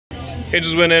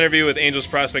Angels win interview with Angels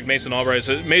prospect Mason Albright.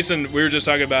 So Mason, we were just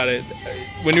talking about it.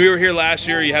 When we were here last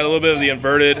year, you had a little bit of the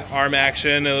inverted arm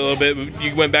action, a little bit.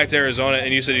 You went back to Arizona,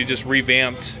 and you said you just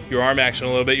revamped your arm action a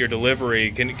little bit, your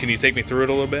delivery. Can you take me through it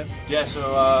a little bit? Yeah.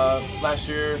 So last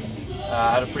year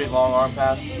I had a pretty long arm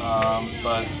path,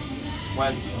 but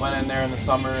went in there in the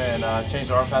summer and changed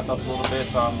the arm path up a little bit.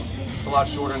 So I'm a lot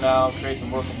shorter now. Creates a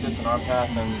more consistent arm path,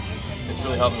 and it's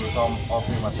really helped me with all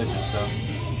three of my pitches. So.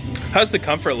 How's the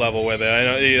comfort level with it? I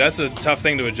know that's a tough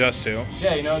thing to adjust to.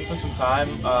 Yeah, it took some time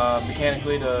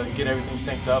mechanically to get everything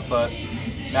synced up, but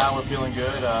now we're feeling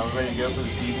good. We're ready to go for the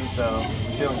season, so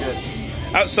we're feeling good.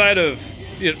 Outside of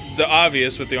the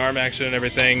obvious with the arm action and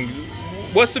everything,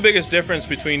 what's the biggest difference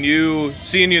between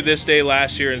seeing you this day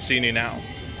last year and seeing you now?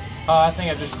 I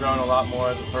think I've just grown a lot more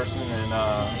as a person and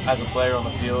as a player on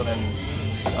the field, and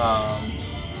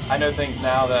I know things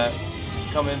now that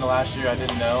coming into last year I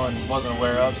didn't know and wasn't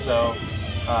aware of, so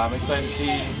I'm excited to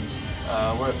see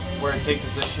where it takes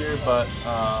us this year, but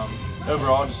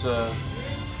overall just a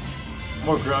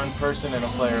more grown person and a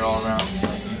player all around. So.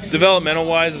 Developmental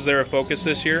wise, is there a focus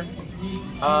this year?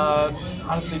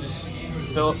 Honestly, just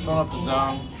filling up the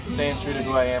zone, staying true to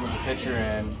who I am as a pitcher,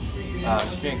 and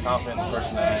just being confident in the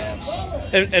person that I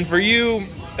am. And for you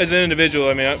as an individual,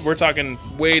 I mean, we're talking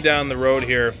way down the road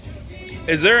here.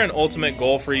 Is there an ultimate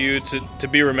goal for you to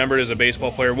be remembered as a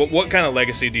baseball player? What kind of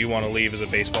legacy do you want to leave as a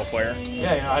baseball player?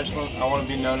 Yeah, I want to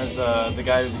be known as the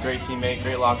guy who's a great teammate,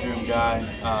 great locker room guy,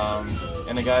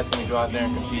 and the guy that's going to go out there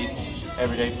and compete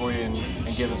every day for you and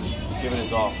give it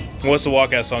his all. What's the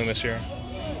walkout song this year?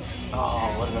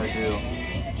 Oh, what did I do?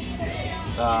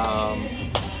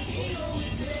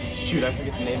 Shoot, I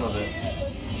forget the name of it.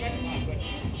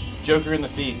 Joker and the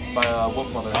Thief by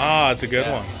Wolfmother. Ah, it's a good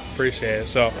one. Appreciate it.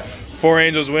 So, 4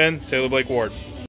 Angels win, Taylor Blake Ward.